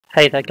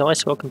Hey there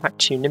guys, welcome back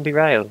to NIMBY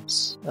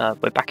Rails.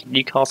 We're back in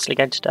Newcastle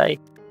again today,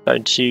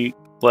 going to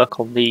work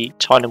on the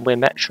Tyne Wear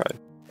Metro,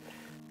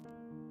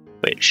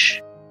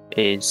 which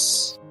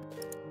is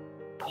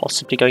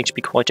possibly going to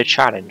be quite a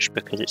challenge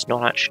because it's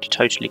not actually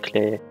totally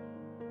clear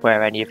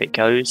where any of it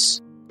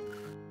goes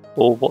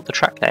or what the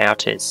track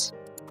layout is.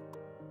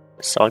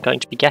 So I'm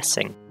going to be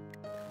guessing.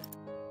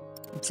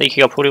 I'm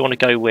thinking I'll probably want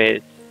to go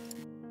with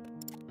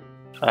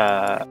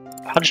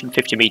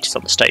 150 meters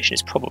on the station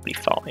is probably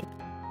fine.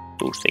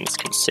 All things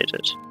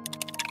considered.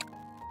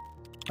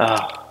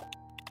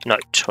 No,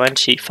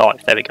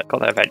 25. There we go,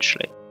 got there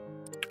eventually.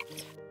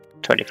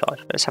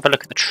 25. Let's have a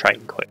look at the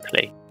train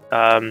quickly.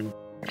 I'm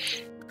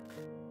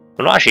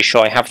not actually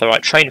sure I have the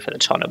right train for the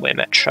Tyne Wear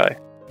Metro.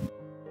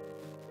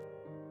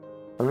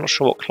 I'm not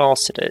sure what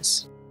class it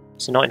is.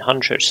 It's a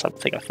 900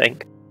 something, I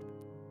think.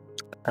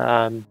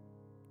 I'm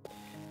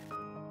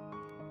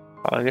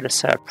going to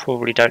say I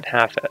probably don't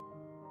have it.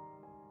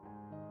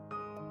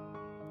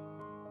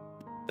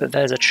 But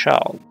there's a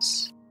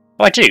chance.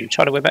 Oh, I do!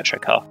 Tyne Wear Metro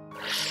car.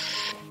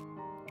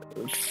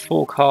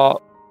 4 car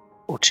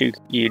or 2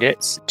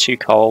 units. 2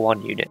 car or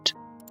 1 unit.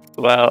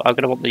 Well, I'm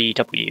going to want the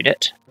double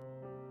unit,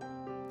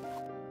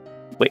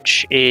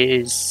 which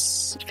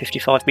is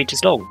 55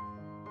 metres long.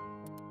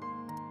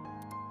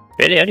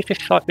 Really? Only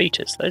 55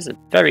 metres? Those are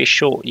very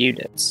short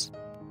units.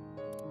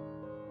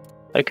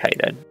 Okay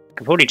then. I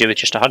can probably do with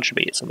just 100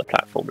 metres on the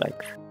platform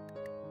length.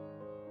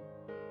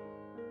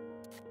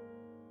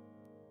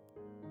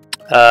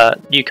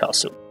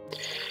 Newcastle.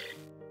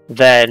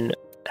 Then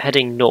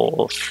heading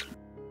north,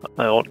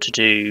 I want to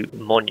do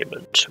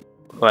Monument,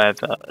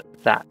 wherever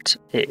that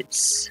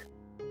is.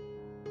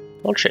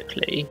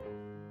 Logically,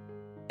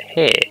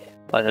 here,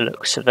 by the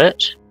looks of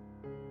it.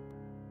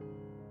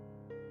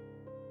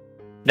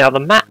 Now the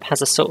map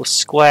has a sort of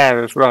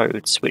square of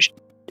roads, which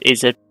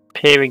is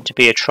appearing to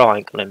be a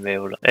triangle on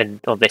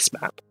this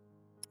map.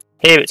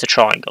 Here it's a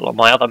triangle, on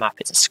my other map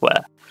it's a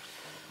square.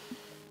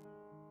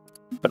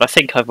 But I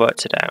think I've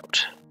worked it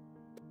out.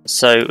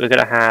 So we're going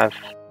to have,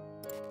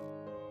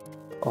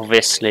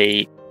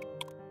 obviously,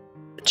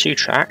 2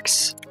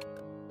 tracks.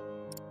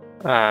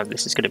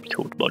 This is going to be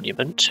called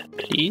Monument,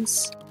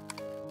 please.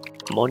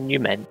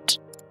 Monument.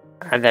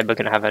 And then we're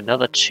going to have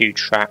another 2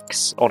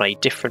 tracks on a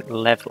different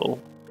level.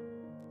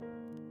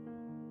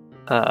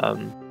 Yeah,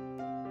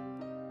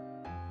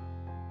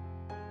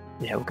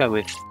 we'll go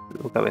with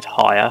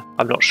higher.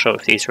 I'm not sure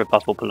if these are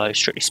above or below,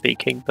 strictly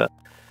speaking, but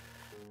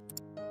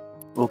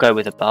we'll go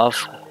with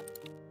above.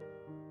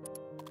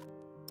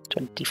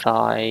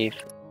 25,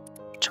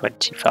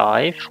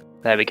 25.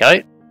 There we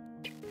go.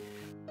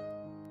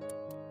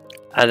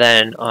 And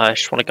then I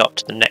just want to go up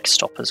to the next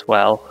stop as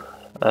well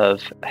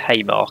of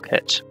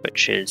Haymarket,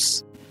 which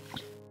is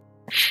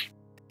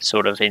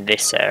sort of in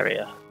this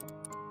area.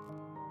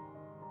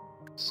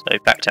 So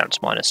back down to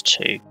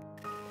 -2.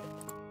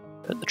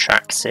 Put the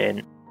tracks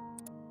in.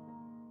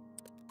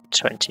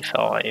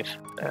 25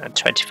 and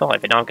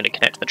 25. And now I'm going to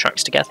connect the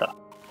tracks together.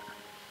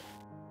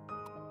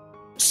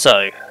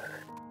 So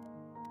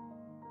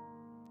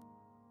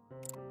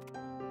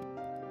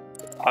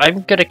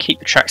I'm going to keep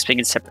the tracks being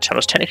in separate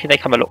tunnels. Technically they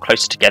come a lot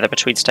closer together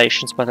between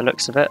stations by the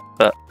looks of it,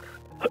 but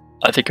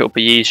I think it'll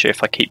be easier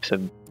if I keep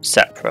them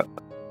separate.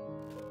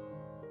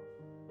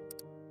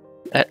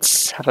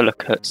 Let's have a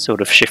look at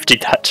sort of shifting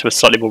that to a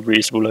slightly more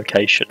reasonable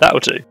location. That'll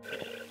do.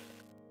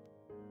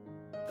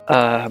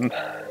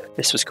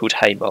 This was called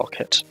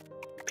Haymarket.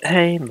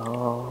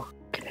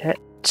 Haymarket.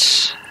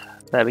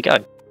 There we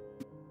go.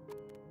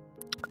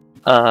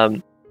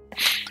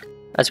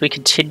 As we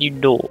continue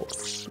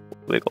north,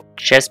 we've got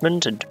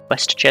Jesmond and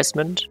West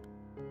Jesmond.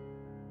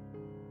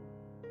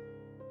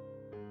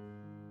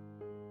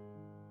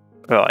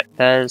 Right,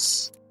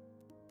 there's...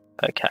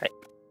 Okay.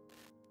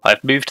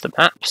 I've moved the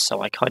map,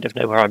 so I kind of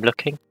know where I'm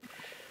looking.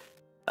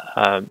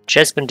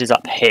 Jesmond is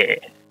up here.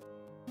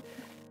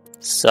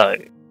 So,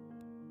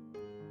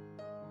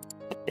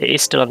 it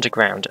is still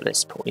underground at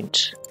this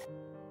point,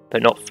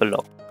 but not for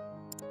long.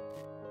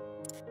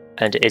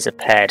 And it is a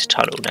paired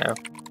tunnel now.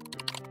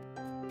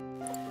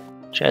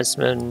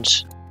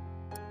 Jesmond.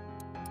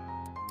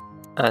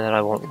 And then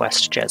I want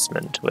West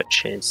Jesmond,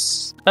 which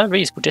is a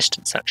reasonable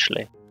distance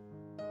actually.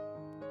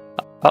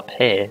 Up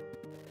here.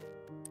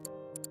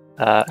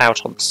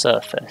 Out on the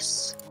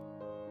surface.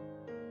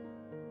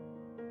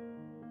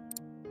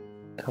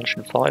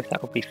 105,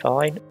 that will be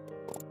fine.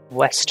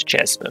 West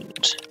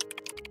Jesmond.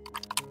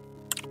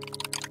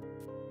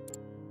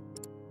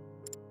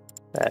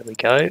 There we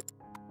go.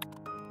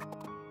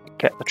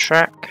 Get the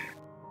track.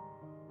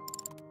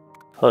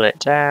 Pull it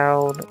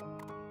down.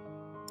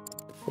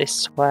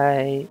 This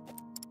way.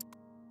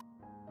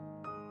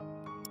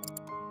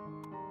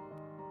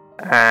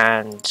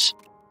 And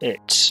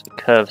it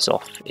curves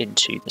off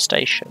into the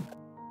station.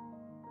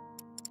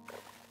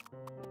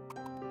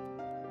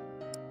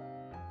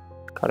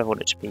 Kind of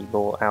want it to be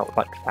more out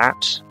like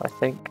that, I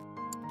think.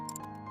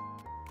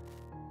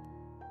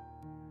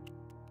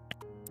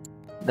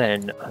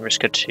 Then I'm just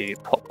going to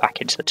pop back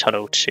into the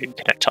tunnel to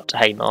connect up to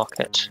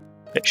Haymarket,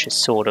 which is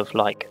sort of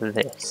like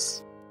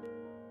this.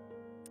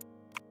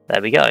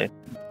 There we go.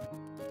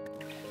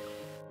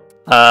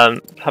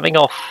 Coming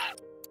off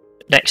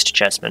next to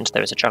Jesmond,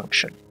 there is a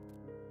junction.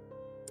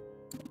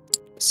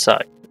 So,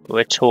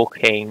 we're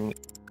talking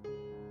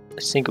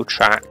single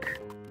track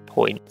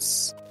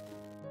points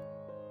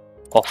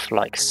off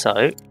like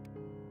so,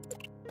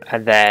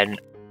 and then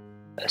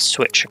a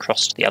switch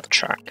across to the other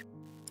track.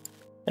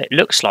 It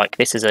looks like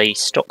this is a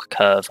stock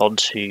curve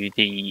onto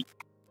the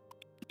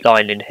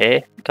line in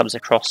here. It comes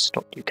across,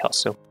 not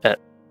Newcastle, but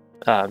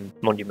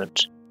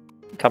Monument.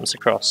 It comes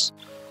across,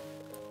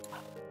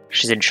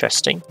 which is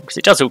interesting, because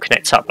it does all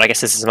connect up, but I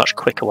guess this is a much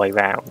quicker way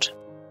round.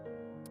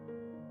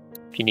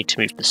 If you need to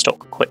move the stock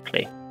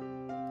quickly.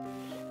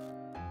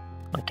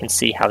 I can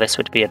see how this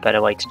would be a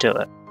better way to do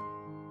it.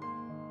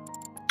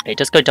 It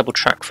does go double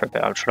track for a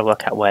bit. I'm trying to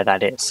work out where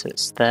that is. So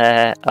it's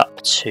there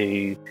up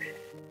to...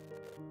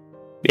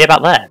 yeah,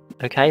 about there.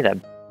 Okay,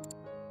 then.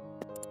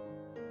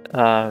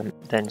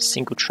 Then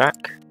single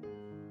track.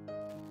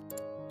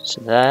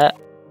 So there.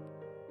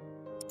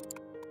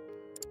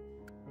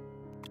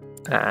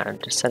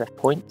 And a set of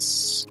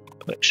points,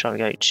 which I'm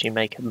going to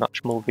make a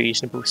much more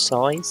reasonable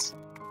size.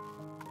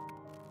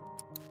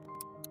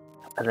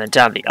 And then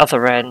down the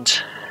other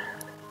end,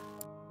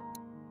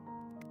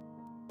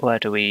 where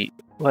do we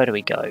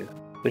go?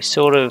 We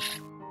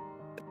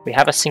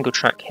have a single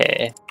track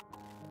here,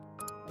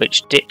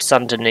 which dips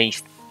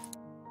underneath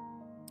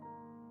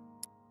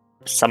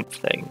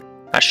something.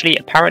 Actually,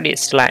 apparently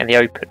it's still out in the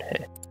open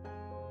here.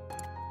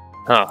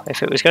 Oh,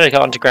 if it was going to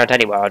go underground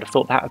anywhere, I'd have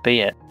thought that would be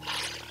it.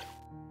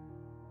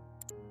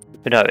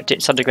 But no, it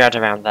dips underground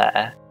around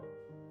there,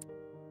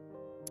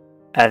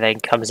 and then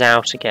comes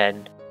out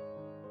again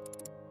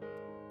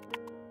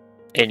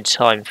in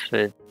time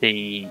for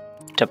the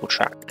double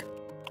track,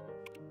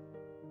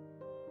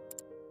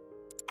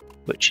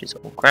 which is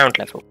on ground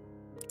level.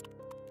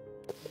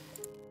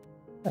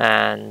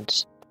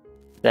 And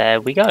there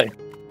we go.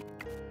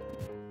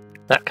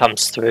 That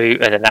comes through,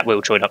 and then that will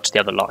join up to the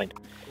other line.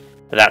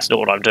 But that's not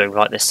what I'm doing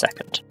right this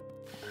second.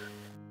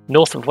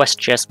 North of West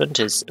Jesmond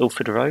is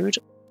Ilford Road.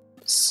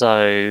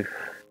 So,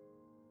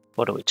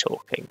 what are we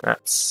talking?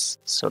 That's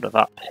sort of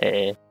up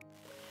here.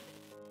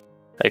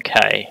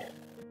 Okay.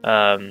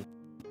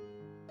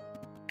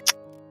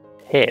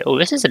 Here. Oh,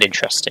 this is an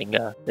interesting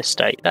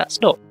estate. That's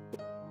not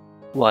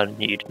one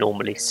you'd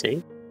normally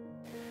see.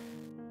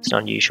 It's an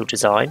unusual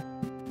design.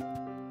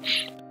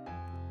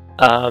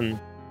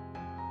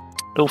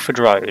 Ilford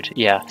Road,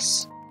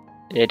 yes.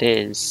 It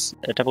is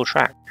a double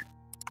track.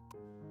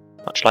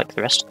 Much like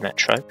the rest of the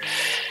metro.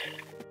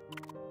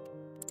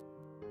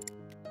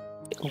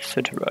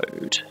 Ilford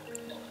Road.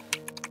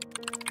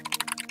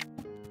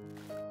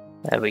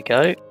 There we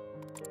go.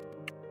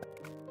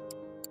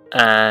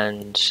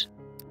 And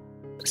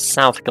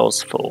South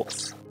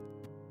Gosforth.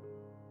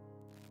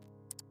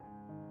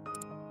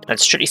 And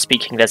strictly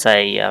speaking, there's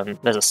a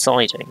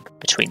siding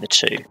between the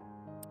two.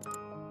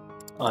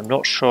 I'm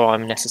not sure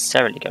I'm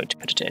necessarily going to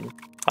put it in.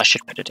 I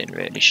should put it in,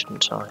 really,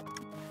 shouldn't I?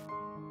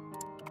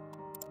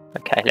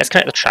 Okay, let's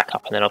connect the track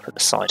up and then I'll put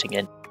the siding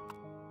in.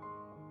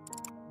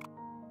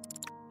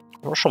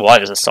 I'm not sure why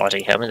there's a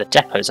siding here. I mean, the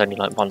depot's only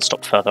like one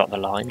stop further up the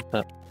line,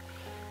 but...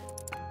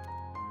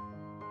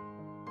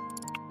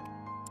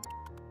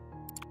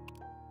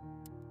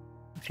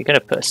 if you're going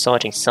to put a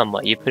siding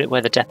somewhere, you put it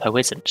where the depot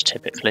isn't,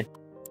 typically.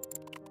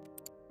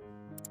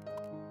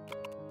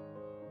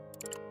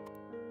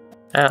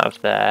 Out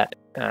of there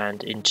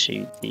and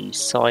into the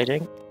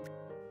siding.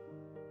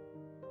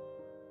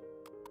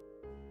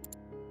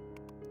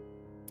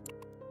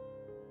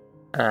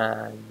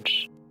 And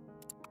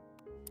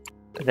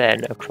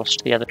then across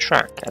to the other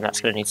track, and that's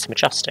going to need some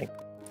adjusting.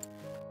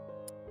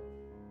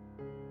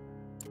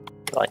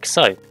 Like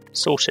so.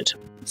 Sorted.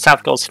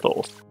 South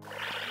Gosforth.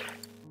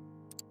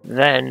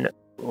 Then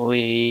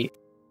we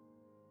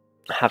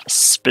have a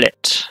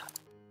split.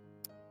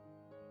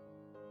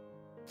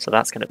 So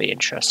that's going to be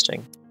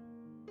interesting.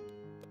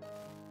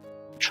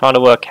 Trying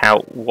to work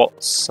out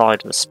what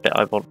side of the split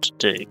I want to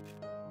do.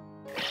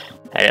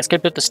 Okay, let's go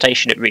build the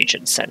station at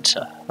Regent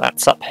Centre.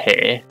 That's up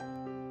here.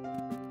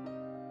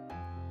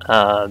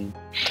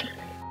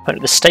 But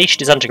the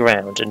station is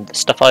underground and the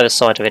stuff either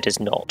side of it is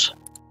not.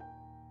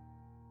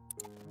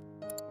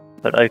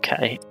 But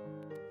okay.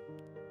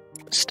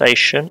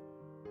 Station.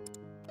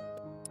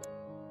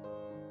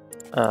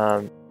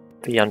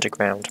 Be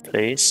underground,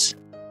 please.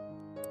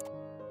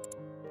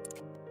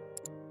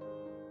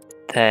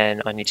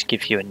 Then I need to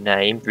give you a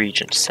name,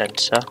 Regent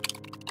Centre.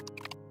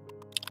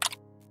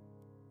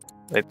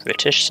 We're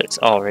British, so it's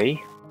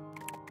RE.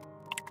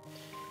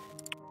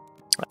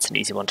 That's an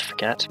easy one to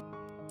forget.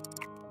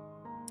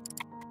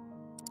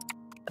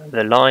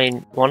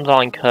 One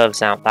line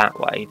curves out that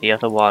way, the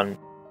other one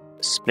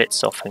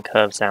splits off and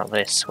curves out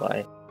this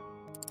way.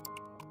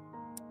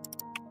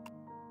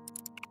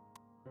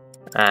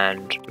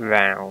 And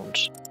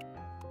round.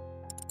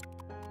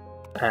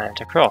 And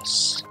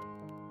across.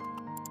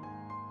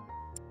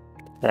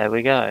 There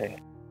we go.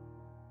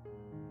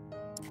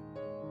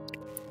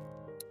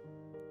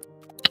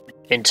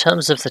 In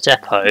terms of the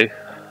depot,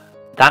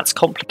 that's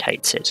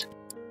complicated.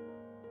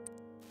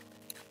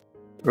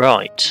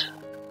 Right.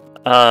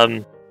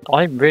 I'm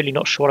really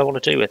not sure what I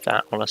want to do with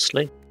that,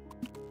 honestly.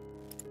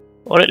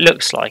 What it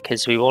looks like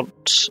is we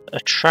want a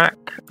track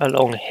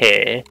along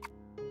here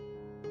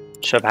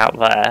to about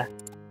there.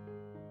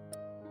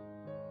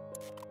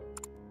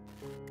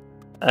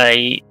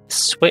 A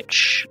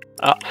switch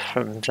up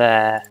from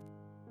there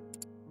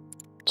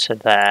to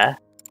there.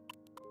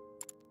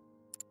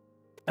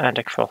 And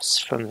across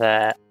from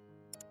there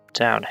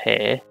down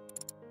here.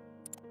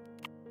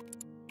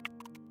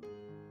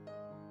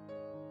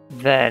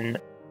 Then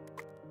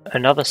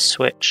another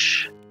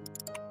switch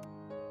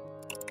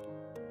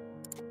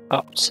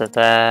up to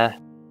there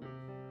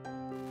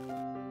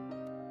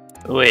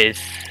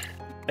with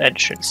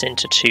entrance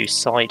into two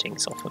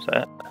sidings off of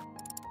it.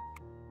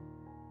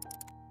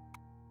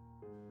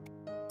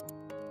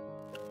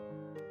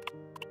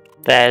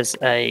 There's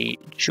a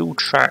dual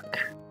track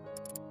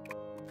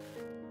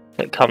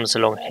that comes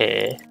along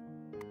here.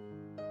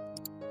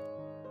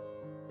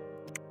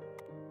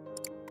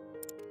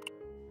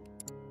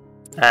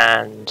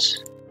 And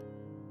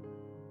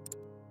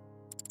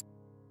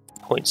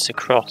points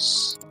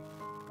across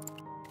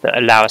that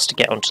allow us to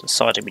get onto the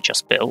siding we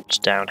just built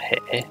down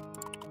here.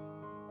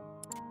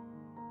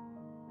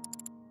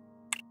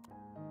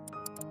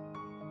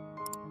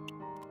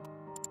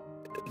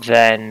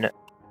 Then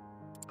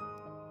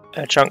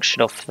a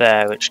junction off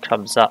there which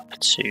comes up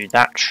to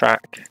that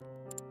track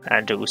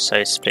and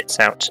also splits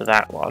out to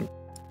that one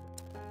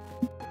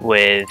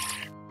with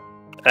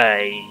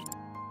a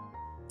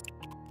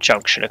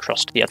junction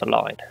across to the other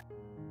line.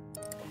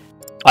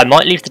 I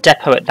might leave the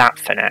depot at that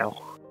for now.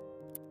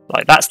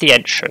 Like, that's the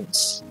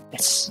entrance.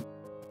 It's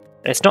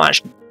not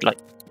actually, like,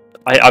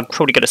 I'm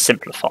probably going to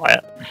simplify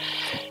it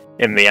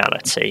in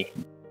reality,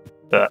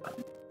 but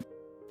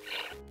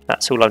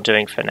that's all I'm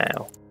doing for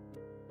now.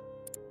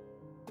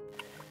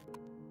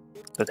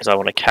 Because I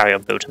want to carry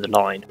on building the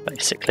line,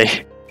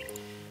 basically.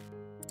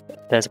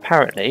 There's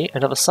apparently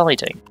another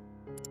siding.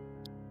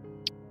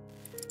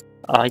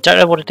 I don't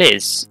know what it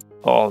is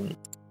on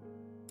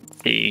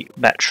the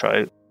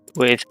Metro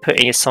with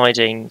putting your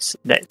sidings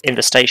in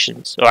the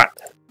stations, or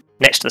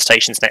next to the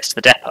stations, next to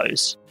the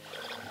depots.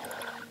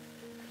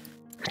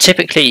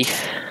 Typically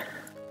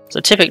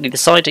the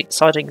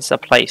sidings are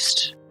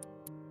placed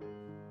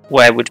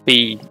where would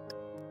be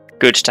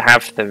good to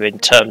have them in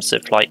terms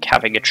of like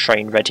having a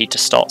train ready to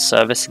start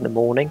service in the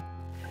morning.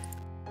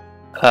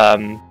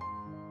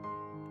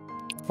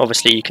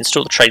 Obviously you can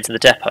store the trains in the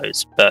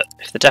depots, but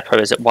if the depot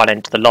is at one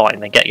end of the line,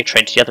 then getting a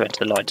train to the other end of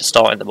the line to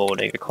start in the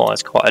morning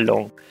requires quite a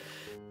long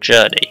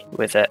journey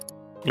with it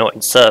not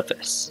in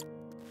service.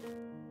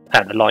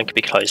 And the line can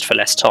be closed for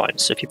less time,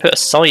 so if you put a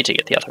siding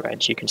at the other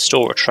end, you can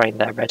store a train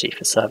there ready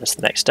for service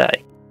the next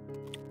day.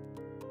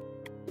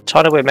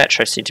 Tyne Wear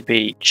Metro seem to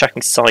be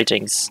chucking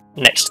sidings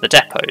next to the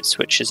depots,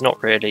 which is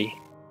not really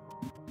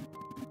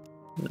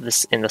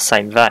in the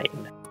same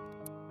vein.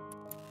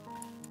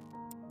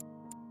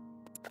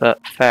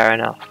 But fair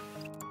enough.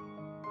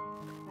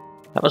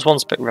 That was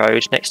Wansbeck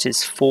Road. Next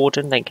is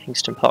Fordon, then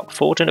Kingston Park.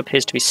 Fordon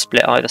appears to be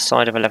split either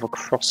side of a level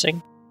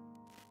crossing.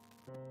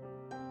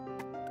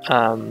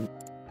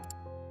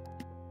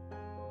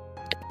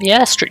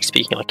 Yeah, strictly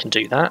speaking, I can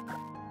do that.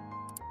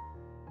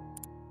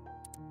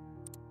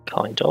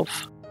 Kind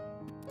of.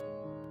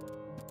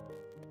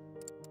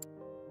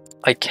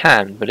 I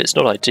can, but it's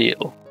not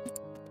ideal.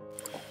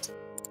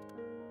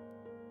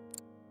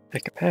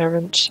 Pick a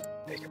parent,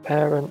 pick a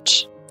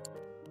parent,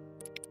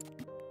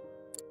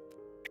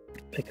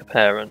 pick a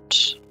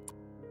parent.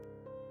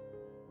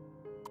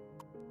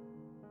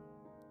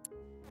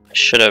 I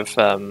should have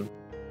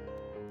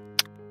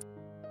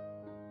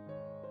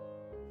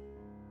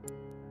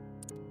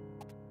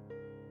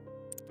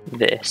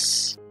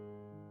this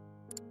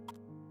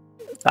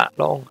that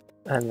long,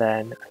 and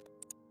then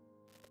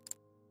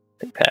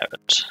pick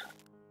parent.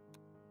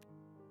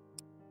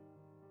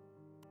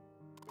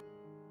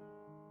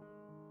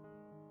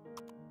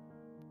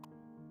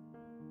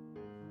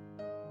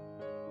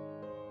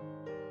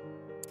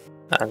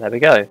 And there we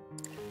go.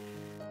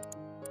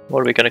 What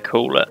are we going to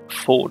call it?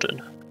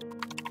 Fordon.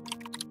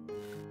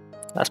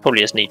 That's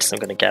probably as neat as I'm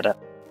going to get it.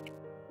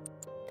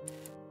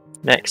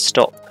 Next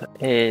stop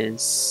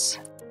is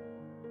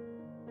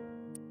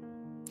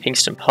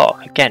Kingston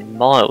Park. Again,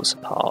 miles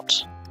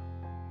apart.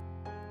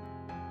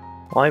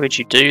 Why would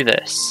you do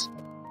this?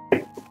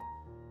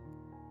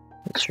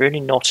 It's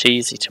really not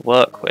easy to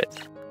work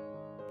with.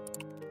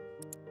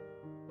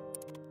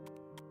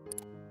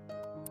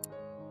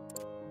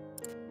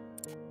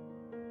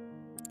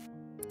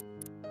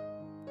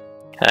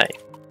 Okay.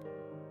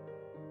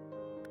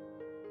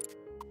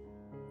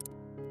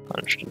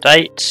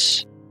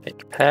 108,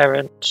 pick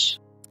parent,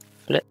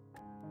 flip.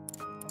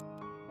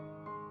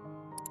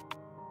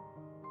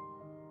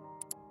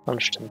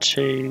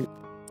 102,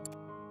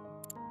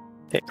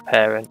 pick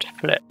parent,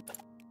 flip.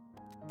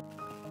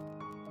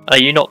 Are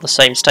you not the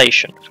same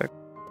station?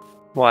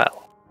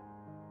 Well,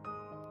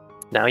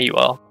 now you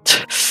are.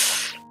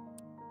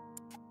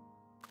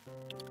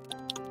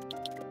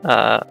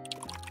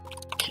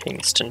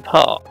 Kingston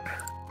Park.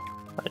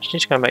 I just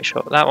need to go and make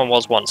sure. That one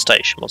was one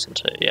station,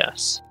 wasn't it?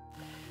 Yes.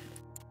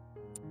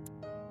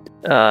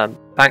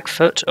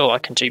 Bankfoot. Oh, I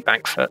can do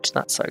Bankfoot.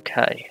 That's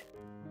okay.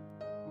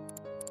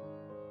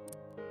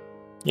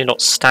 You're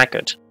not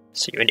staggered,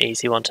 so you're an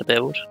easy one to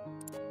build.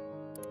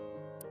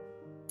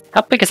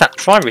 How big is that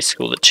primary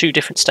school that 2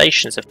 different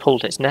stations have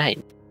pulled its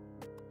name?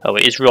 Oh,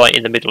 it is right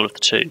in the middle of the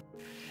 2.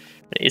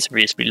 It is a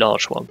reasonably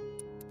large one.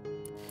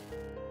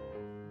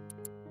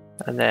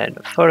 And then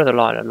follow the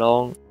line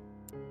along.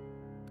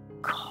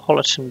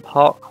 Collerton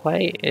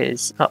Parkway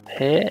is up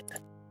here.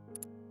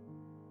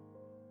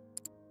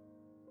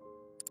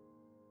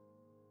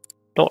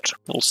 Not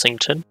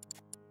Walsington.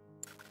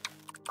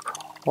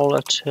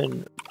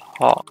 Collerton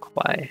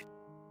Parkway.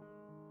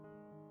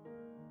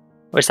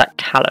 Or is that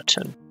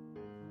Callerton?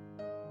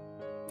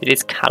 It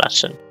is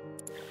Callerton.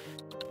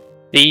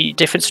 The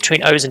difference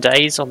between O's and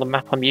A's on the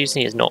map I'm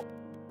using is not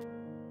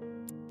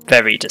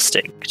very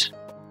distinct,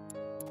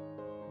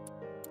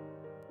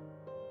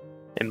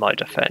 in my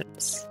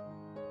defence.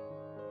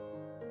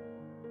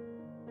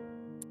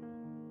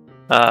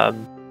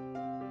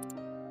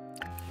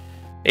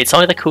 It's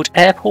either called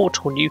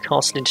Airport or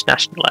Newcastle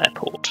International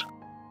Airport.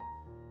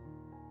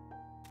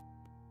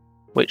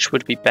 Which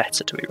would be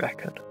better, do we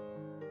reckon?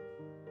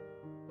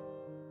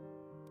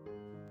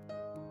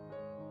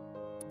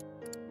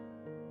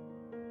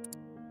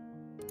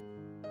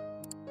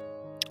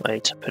 I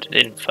need to put it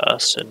in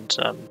first and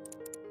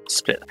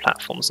split the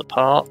platforms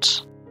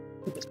apart.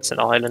 It's an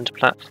island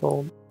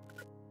platform.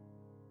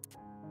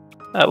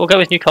 We'll go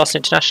with Newcastle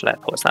International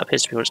Airport, as that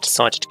appears to be what it's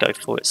decided to go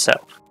for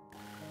itself.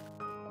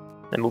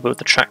 Then we'll build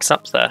the tracks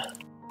up there.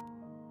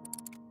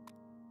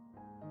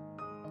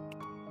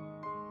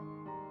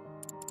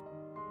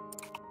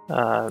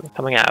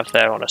 Coming out of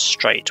there on a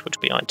straight would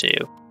be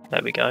ideal.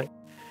 There we go.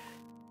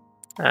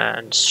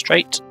 And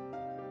straight.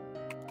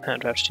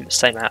 And we have to do the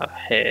same out of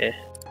here.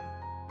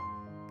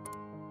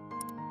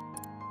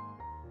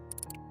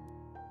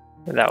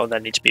 And that will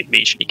then need to be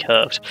immediately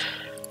curved.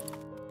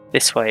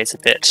 This way is a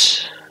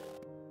bit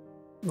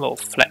more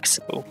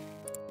flexible.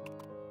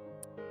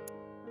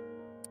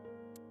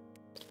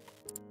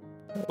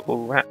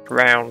 We'll wrap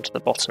round the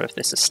bottom of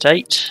this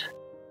estate.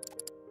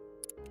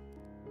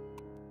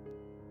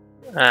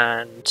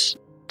 And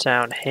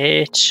down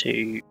here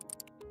to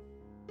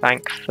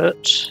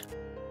Bankfoot.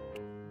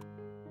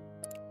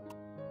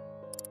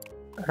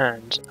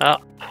 And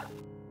up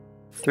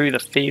through the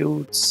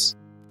fields.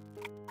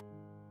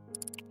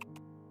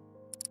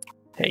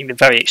 Hitting the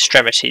very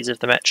extremities of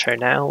the metro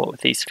now, what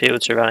with these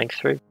fields are running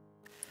through.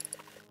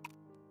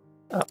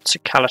 Up to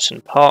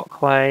Callerton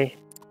Parkway.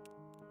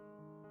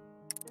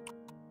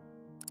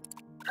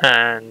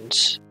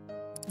 And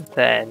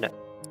then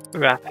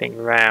wrapping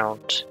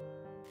round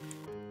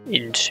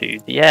into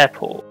the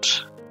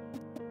airport.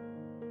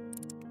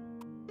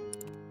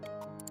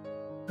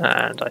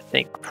 And I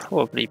think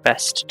probably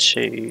best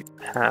to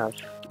have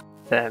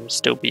them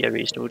still be a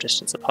reasonable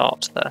distance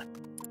apart there.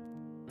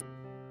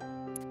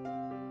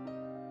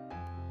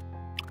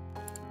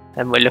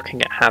 Then we're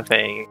looking at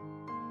having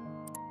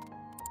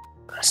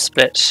a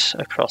split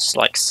across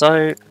like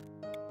so.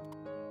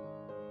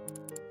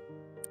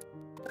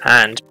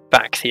 And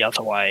back the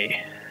other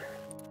way.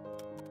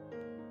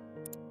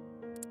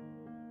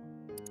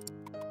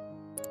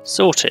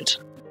 Sorted.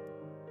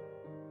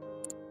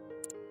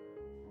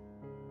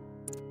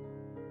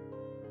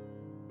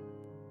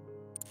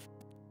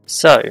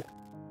 So,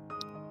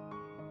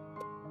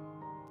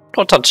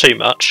 not done too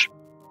much,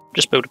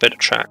 just build a bit of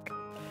track.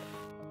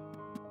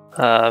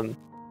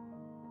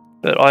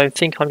 But I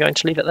think I'm going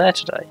to leave it there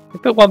today. We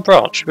built one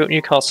branch, we built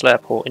Newcastle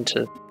Airport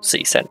into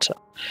city centre.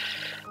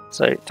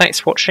 So thanks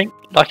for watching,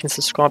 like and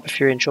subscribe if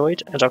you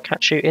enjoyed, and I'll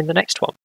catch you in the next one.